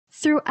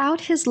Throughout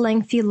his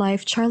lengthy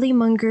life, Charlie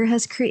Munger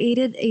has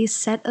created a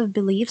set of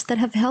beliefs that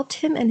have helped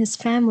him and his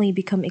family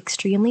become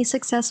extremely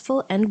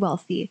successful and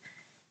wealthy.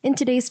 In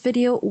today's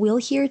video, we'll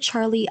hear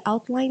Charlie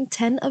outline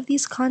 10 of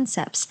these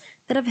concepts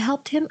that have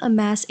helped him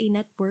amass a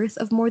net worth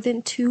of more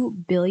than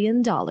 $2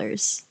 billion.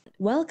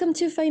 Welcome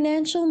to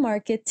Financial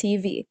Market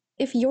TV.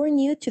 If you're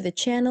new to the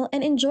channel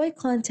and enjoy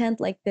content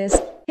like this,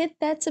 hit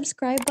that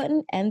subscribe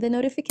button and the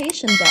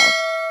notification bell.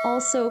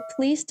 Also,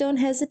 please don't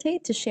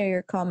hesitate to share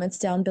your comments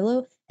down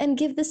below and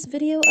give this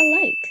video a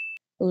like.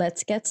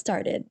 Let's get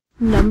started.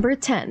 Number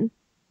 10.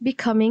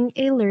 Becoming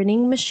a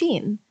learning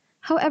machine.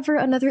 However,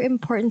 another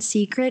important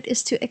secret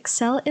is to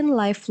excel in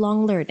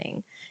lifelong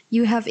learning.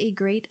 You have a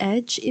great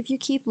edge if you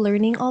keep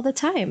learning all the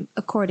time,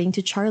 according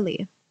to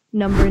Charlie.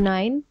 Number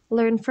 9.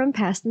 Learn from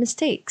past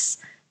mistakes.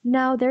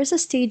 Now, there's a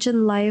stage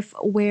in life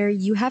where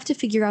you have to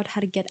figure out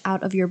how to get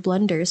out of your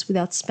blunders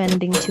without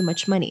spending too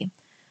much money.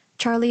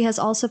 Charlie has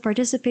also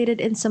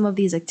participated in some of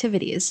these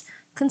activities.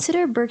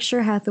 Consider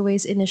Berkshire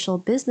Hathaway's initial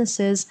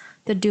businesses,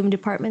 the Doom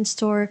Department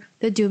Store,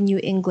 the Doom New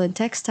England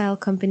Textile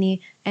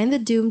Company, and the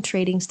Doom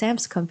Trading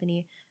Stamps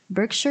Company.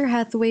 Berkshire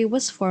Hathaway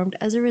was formed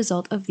as a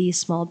result of these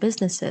small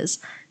businesses.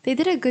 They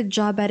did a good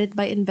job at it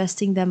by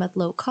investing them at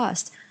low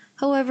cost.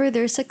 However,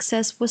 their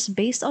success was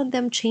based on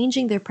them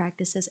changing their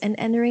practices and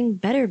entering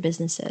better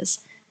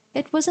businesses.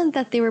 It wasn't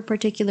that they were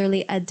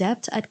particularly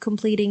adept at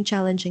completing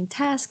challenging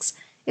tasks.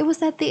 It was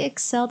that they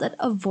excelled at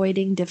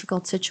avoiding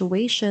difficult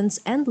situations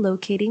and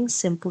locating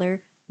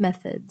simpler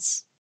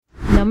methods.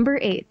 Number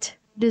 8.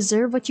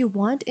 Deserve what you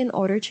want in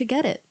order to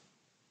get it.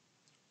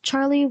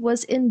 Charlie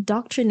was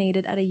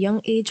indoctrinated at a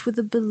young age with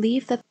the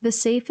belief that the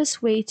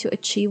safest way to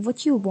achieve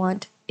what you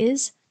want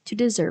is to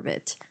deserve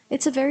it.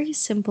 It's a very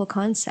simple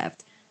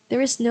concept.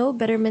 There is no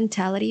better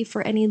mentality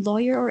for any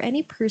lawyer or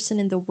any person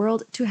in the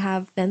world to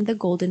have than the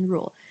golden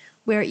rule,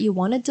 where you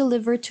want to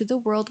deliver to the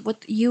world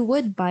what you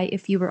would buy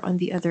if you were on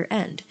the other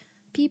end.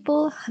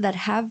 People that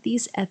have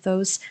these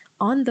ethos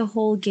on the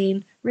whole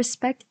gain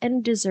respect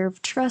and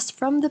deserve trust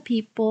from the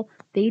people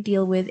they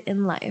deal with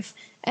in life.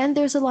 And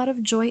there's a lot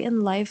of joy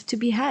in life to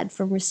be had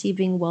from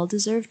receiving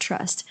well-deserved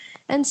trust.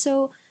 And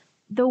so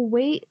the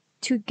way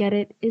to get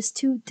it is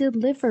to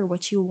deliver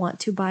what you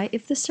want to buy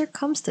if the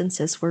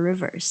circumstances were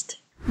reversed.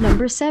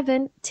 Number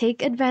 7.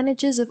 Take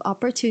advantages of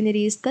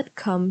opportunities that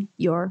come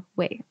your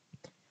way.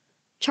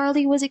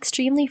 Charlie was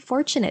extremely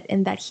fortunate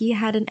in that he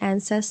had an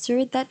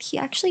ancestor that he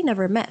actually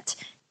never met.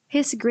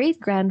 His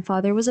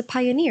great-grandfather was a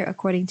pioneer,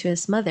 according to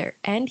his mother,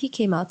 and he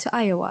came out to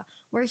Iowa,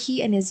 where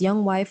he and his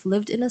young wife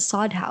lived in a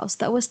sod house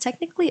that was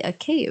technically a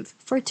cave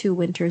for 2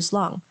 winters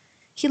long.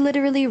 He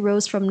literally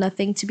rose from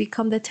nothing to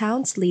become the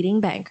town's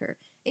leading banker,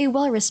 a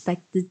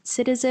well-respected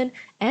citizen,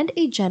 and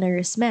a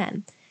generous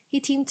man. He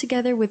teamed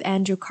together with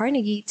Andrew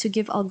Carnegie to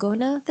give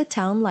Algona the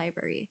town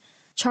library.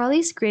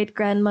 Charlie's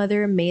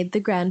great-grandmother made the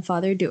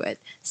grandfather do it,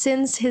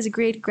 since his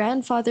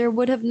great-grandfather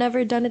would have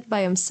never done it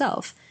by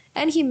himself,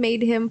 and he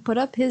made him put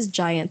up his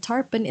giant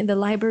tarpon in the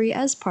library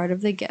as part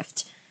of the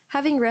gift.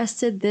 Having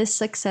wrested this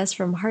success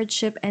from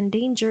hardship and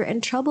danger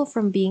and trouble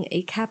from being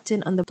a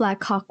captain on the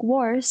Black Hawk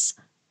Wars,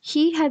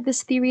 he had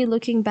this theory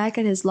looking back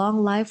at his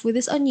long life with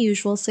this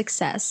unusual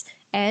success,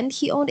 and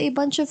he owned a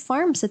bunch of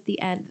farms at the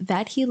end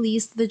that he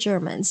leased the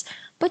Germans.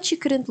 But you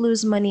couldn't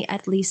lose money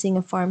at leasing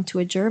a farm to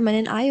a German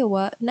in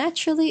Iowa.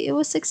 Naturally, it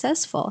was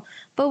successful.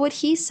 But what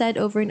he said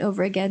over and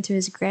over again to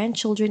his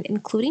grandchildren,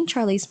 including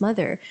Charlie's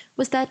mother,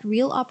 was that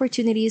real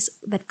opportunities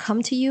that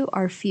come to you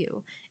are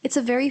few. It's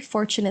a very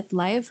fortunate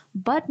life,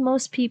 but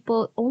most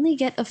people only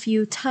get a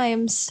few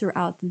times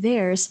throughout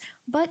theirs,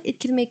 but it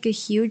can make a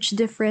huge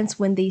difference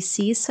when they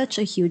see such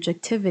a huge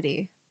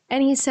activity.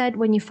 And he said,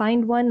 when you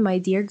find one, my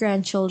dear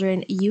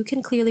grandchildren, you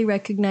can clearly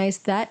recognize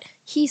that,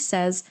 he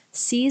says,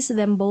 seize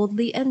them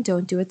boldly and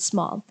don't do it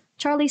small.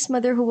 Charlie's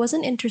mother, who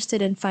wasn't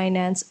interested in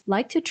finance,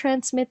 liked to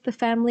transmit the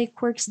family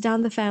quirks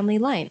down the family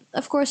line.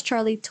 Of course,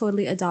 Charlie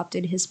totally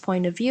adopted his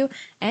point of view,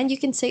 and you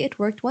can say it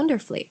worked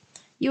wonderfully.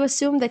 You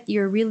assume that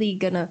you're really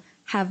gonna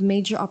have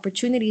major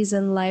opportunities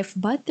in life,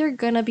 but they're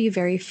gonna be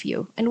very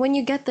few. And when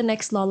you get the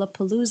next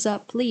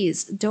Lollapalooza,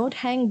 please don't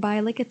hang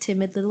by like a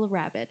timid little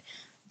rabbit.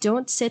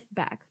 Don't sit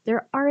back.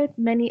 There aren't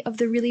many of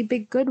the really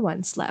big good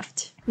ones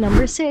left.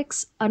 Number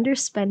 6.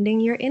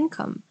 Underspending your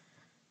income.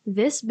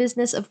 This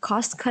business of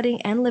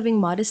cost-cutting and living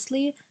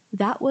modestly,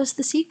 that was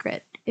the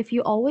secret. If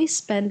you always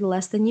spend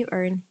less than you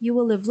earn, you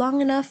will live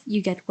long enough,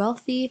 you get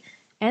wealthy,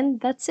 and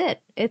that's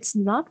it. It's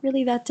not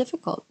really that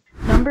difficult.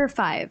 Number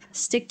 5.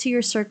 Stick to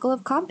your circle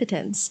of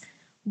competence.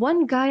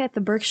 One guy at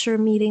the Berkshire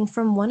meeting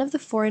from one of the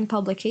foreign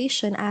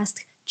publications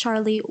asked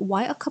Charlie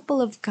why a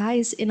couple of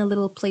guys in a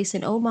little place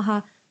in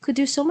Omaha could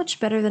do so much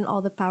better than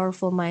all the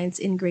powerful minds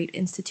in great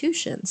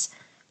institutions.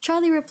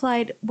 Charlie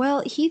replied,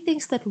 well, he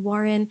thinks that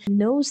Warren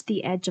knows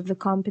the edge of the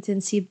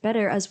competency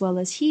better as well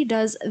as he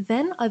does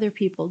than other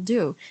people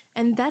do,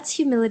 and that's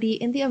humility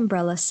in the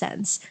umbrella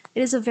sense.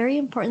 It is a very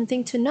important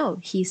thing to know,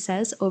 he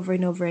says over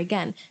and over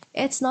again.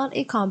 It's not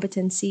a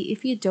competency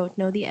if you don't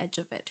know the edge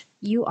of it.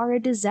 You are a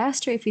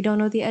disaster if you don't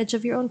know the edge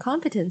of your own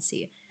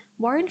competency.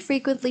 Warren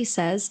frequently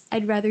says,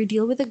 "I'd rather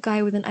deal with a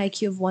guy with an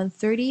IQ of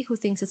 130 who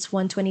thinks it's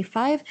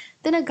 125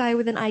 than a guy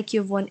with an IQ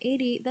of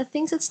 180 that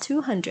thinks it's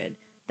 200.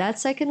 That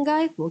second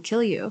guy will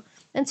kill you."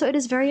 And so it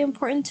is very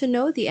important to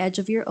know the edge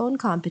of your own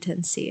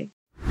competency.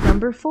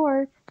 Number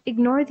 4,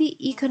 ignore the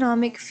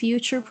economic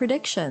future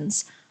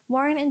predictions.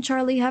 Warren and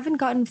Charlie haven't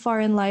gotten far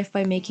in life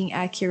by making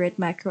accurate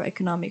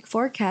macroeconomic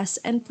forecasts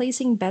and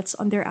placing bets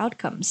on their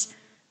outcomes.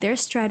 Their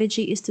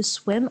strategy is to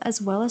swim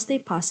as well as they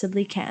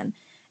possibly can.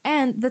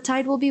 And the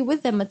tide will be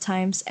with them at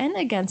times and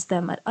against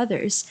them at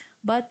others.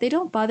 But they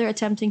don't bother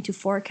attempting to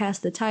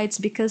forecast the tides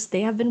because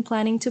they have been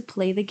planning to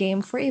play the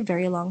game for a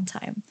very long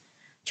time.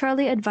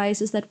 Charlie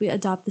advises that we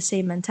adopt the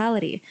same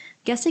mentality.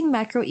 Guessing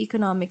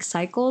macroeconomic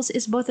cycles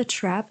is both a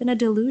trap and a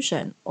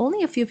delusion.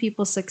 Only a few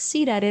people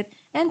succeed at it,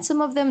 and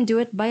some of them do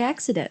it by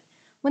accident.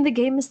 When the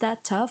game is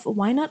that tough,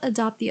 why not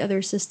adopt the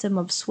other system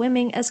of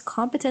swimming as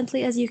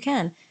competently as you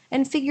can,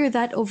 and figure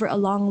that over a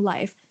long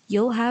life,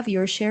 you'll have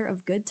your share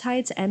of good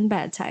tides and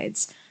bad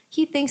tides.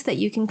 He thinks that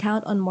you can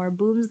count on more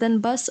booms than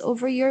busts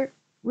over your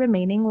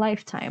remaining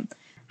lifetime.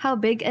 How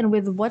big and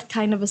with what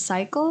kind of a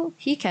cycle?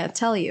 He can't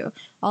tell you.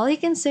 All he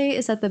can say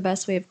is that the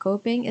best way of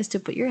coping is to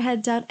put your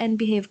head down and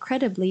behave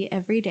credibly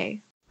every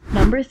day.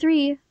 Number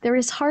 3, there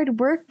is hard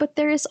work, but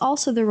there is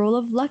also the role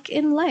of luck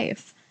in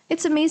life.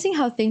 It's amazing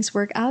how things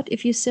work out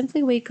if you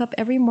simply wake up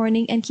every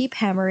morning and keep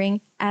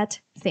hammering at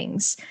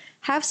things.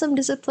 Have some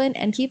discipline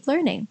and keep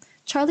learning.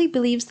 Charlie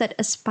believes that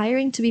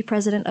aspiring to be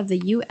president of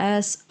the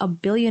US, a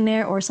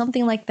billionaire, or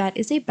something like that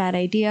is a bad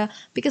idea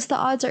because the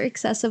odds are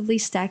excessively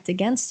stacked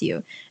against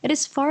you. It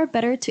is far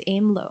better to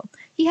aim low.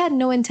 He had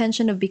no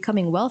intention of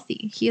becoming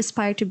wealthy. He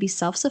aspired to be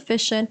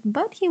self-sufficient,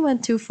 but he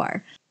went too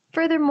far.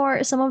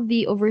 Furthermore, some of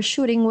the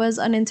overshooting was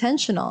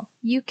unintentional.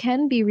 You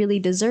can be really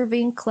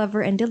deserving,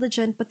 clever, and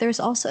diligent, but there's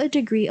also a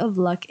degree of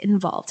luck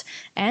involved,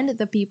 and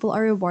the people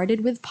are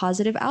rewarded with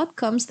positive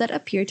outcomes that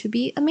appear to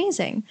be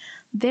amazing.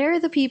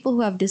 They're the people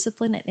who have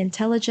discipline and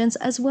intelligence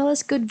as well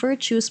as good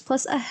virtues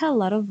plus a hell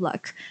lot of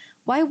luck.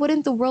 Why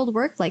wouldn't the world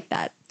work like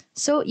that?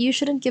 So you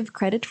shouldn't give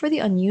credit for the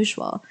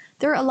unusual.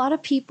 There are a lot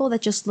of people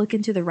that just look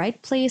into the right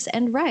place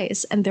and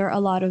rise, and there are a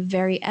lot of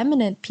very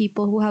eminent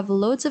people who have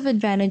loads of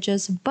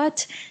advantages,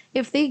 but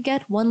if they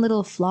get one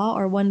little flaw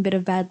or one bit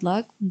of bad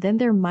luck, then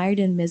they're mired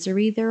in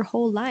misery their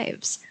whole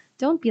lives.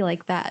 Don't be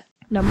like that.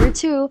 Number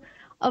 2,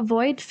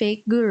 avoid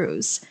fake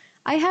gurus.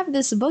 "I have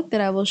this book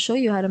that I will show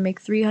you how to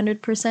make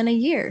 300% a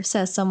year,"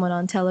 says someone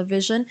on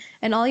television,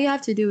 "and all you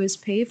have to do is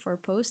pay for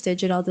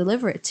postage and I'll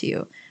deliver it to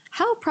you."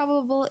 How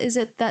probable is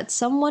it that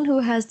someone who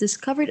has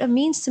discovered a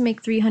means to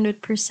make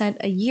 300%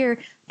 a year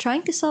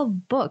trying to sell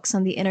books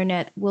on the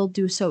internet will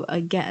do so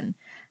again?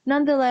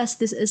 Nonetheless,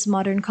 this is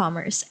modern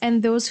commerce,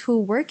 and those who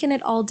work in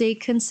it all day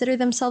consider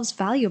themselves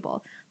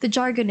valuable. The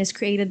jargon is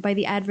created by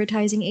the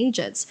advertising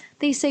agents.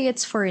 They say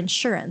it's for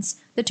insurance.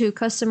 The 2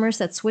 customers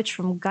that switch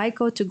from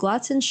Geico to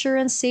Glotz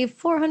Insurance save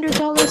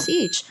 $400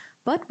 each.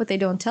 But what they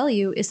don't tell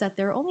you is that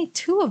there are only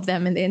 2 of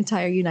them in the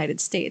entire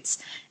United States.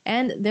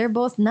 And they're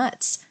both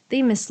nuts.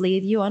 They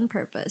mislead you on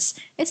purpose.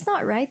 It's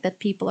not right that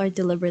people are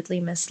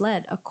deliberately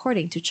misled,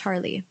 according to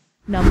Charlie.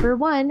 Number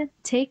 1,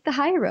 take the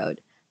high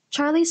road.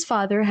 Charlie's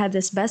father had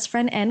this best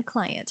friend and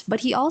client,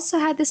 but he also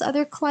had this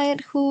other client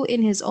who,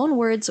 in his own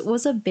words,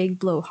 was a big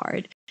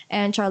blowhard.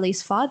 And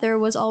Charlie's father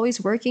was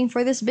always working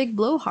for this big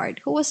blowhard,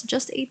 who was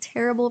just a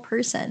terrible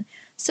person.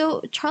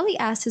 So Charlie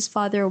asked his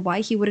father why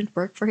he wouldn't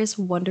work for his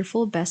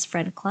wonderful best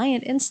friend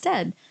client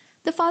instead.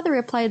 The father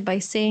replied by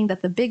saying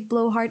that the big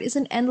blowhard is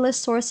an endless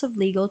source of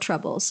legal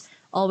troubles,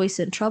 always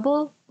in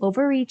trouble,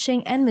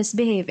 overreaching, and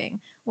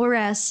misbehaving,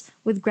 whereas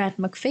with Grant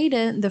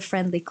McFadden, the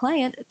friendly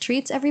client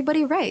treats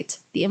everybody right,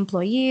 the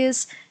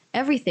employees,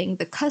 everything,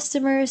 the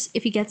customers.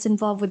 If he gets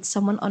involved with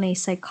someone on a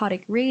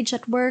psychotic rage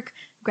at work,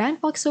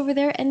 Grant walks over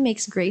there and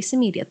makes grace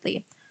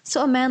immediately.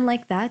 So a man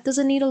like that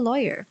doesn't need a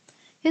lawyer.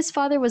 His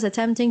father was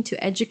attempting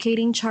to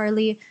educating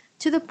Charlie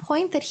to the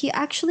point that he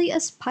actually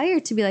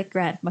aspired to be like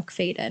Grant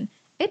McFadden.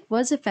 It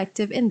was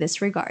effective in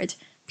this regard.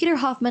 Peter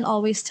Hoffman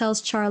always tells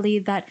Charlie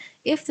that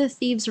if the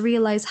thieves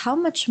realize how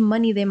much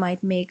money they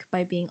might make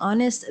by being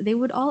honest, they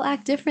would all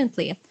act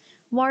differently.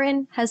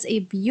 Warren has a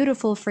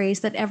beautiful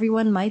phrase that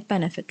everyone might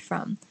benefit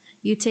from.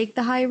 You take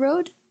the high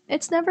road,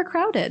 it's never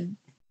crowded.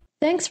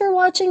 Thanks for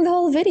watching the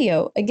whole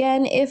video.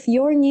 Again, if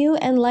you're new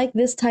and like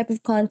this type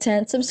of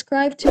content,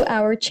 subscribe to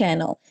our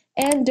channel.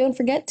 And don't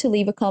forget to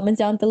leave a comment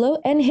down below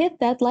and hit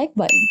that like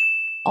button.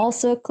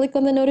 Also, click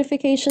on the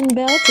notification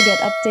bell to get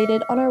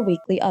updated on our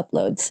weekly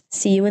uploads.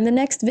 See you in the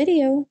next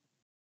video!